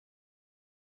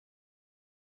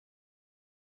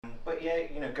But yeah,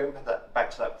 you know, going back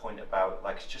to that point about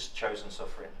like it's just chosen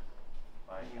suffering,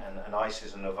 right? And ice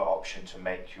is another option to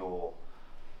make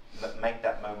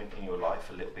that moment in your life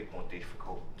a little bit more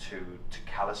difficult, to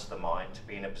callous the mind, to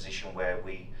be in a position where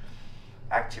we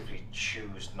actively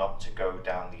choose not to go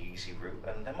down the easy route,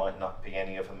 and there might not be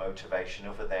any other motivation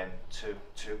other than to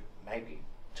maybe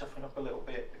toughen up a little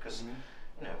bit, because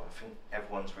you know, I think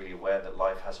everyone's really aware that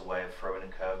life has a way of throwing a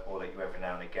curveball at you every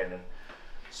now and again, and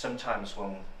sometimes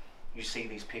when you see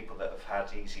these people that have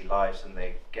had easy lives and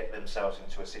they get themselves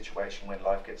into a situation when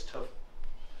life gets tough,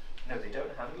 you know, they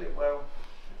don't handle it well.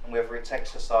 And whether it's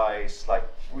exercise, like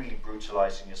really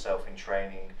brutalizing yourself in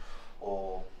training,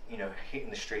 or you know, hitting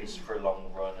the streets for a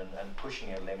long run and pushing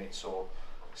your limits, or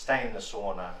staying in the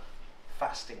sauna,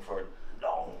 fasting for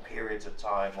long periods of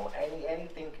time, or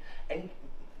any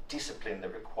discipline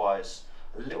that requires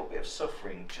a little bit of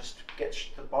suffering, just gets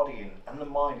the body and the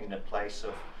mind in a place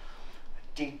of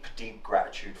deep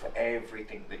gratitude for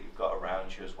everything that you've got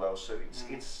around you as well. So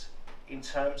it's in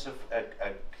terms of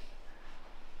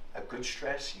a good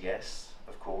stress, yes,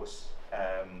 of course.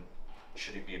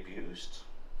 Should it be abused?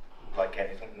 Like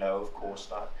anything, no, of course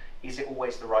not. Is it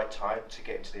always the right time to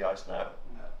get into the ice? No.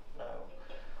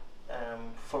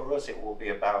 For us, it will be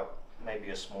about maybe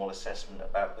a small assessment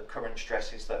about the current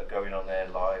stresses that are going on in their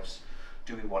lives.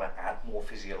 Do we want to add more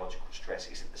physiological stress?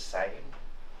 Is it the same?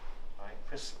 Right?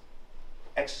 Because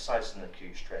exercise is an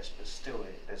acute stress, but still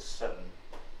there's certain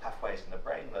pathways in the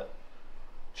brain that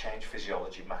change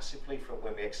physiology massively from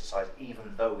when we exercise,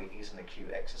 even though it is an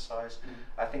acute exercise.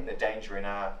 I think the danger in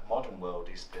our modern world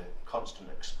is the constant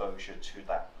exposure to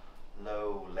that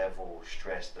low level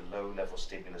stress, the low level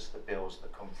stimulus, the bills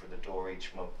that come through the door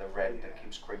each month, the rent that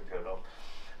keeps creeping up,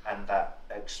 and that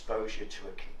exposure to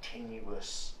a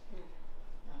continuous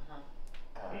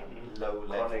low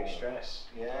level chronic stress.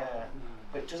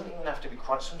 But it doesn't even have to be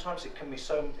chronic. Sometimes it can be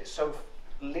so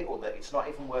little that it's not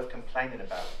even worth complaining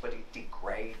about, but it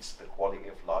degrades the quality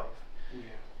of life.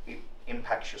 It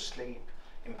impacts your sleep,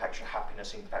 impacts your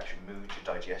happiness, impacts your mood,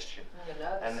 your digestion,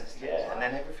 and and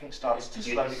then everything starts to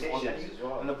slowly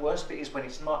fall. And the worst bit is when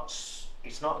it's not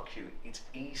acute. It's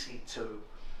easy to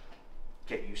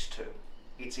get used to.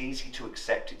 It's easy to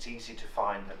accept. It's easy to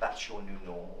find that that's your new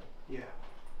normal.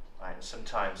 Right? And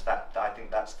sometimes I think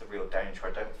that's the real danger.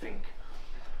 I don't think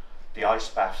the ice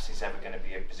baths is ever going to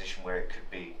be a position where it could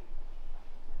be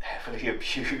heavily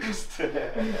abused. So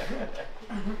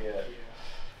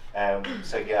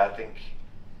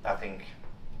I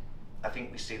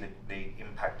think we see the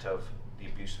impact of the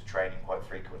abuse of training quite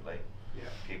frequently.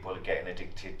 People are getting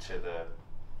addicted to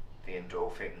the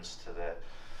endorphins, to the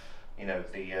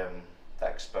that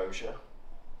exposure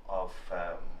of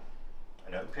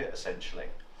an opiate essentially,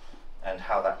 and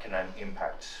how that can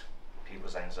impact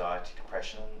people's anxiety,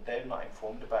 depression, and they're not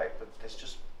informed about it. But I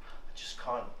just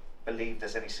can't believe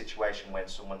there's any situation when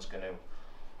someone's going to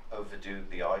overdo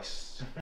the ice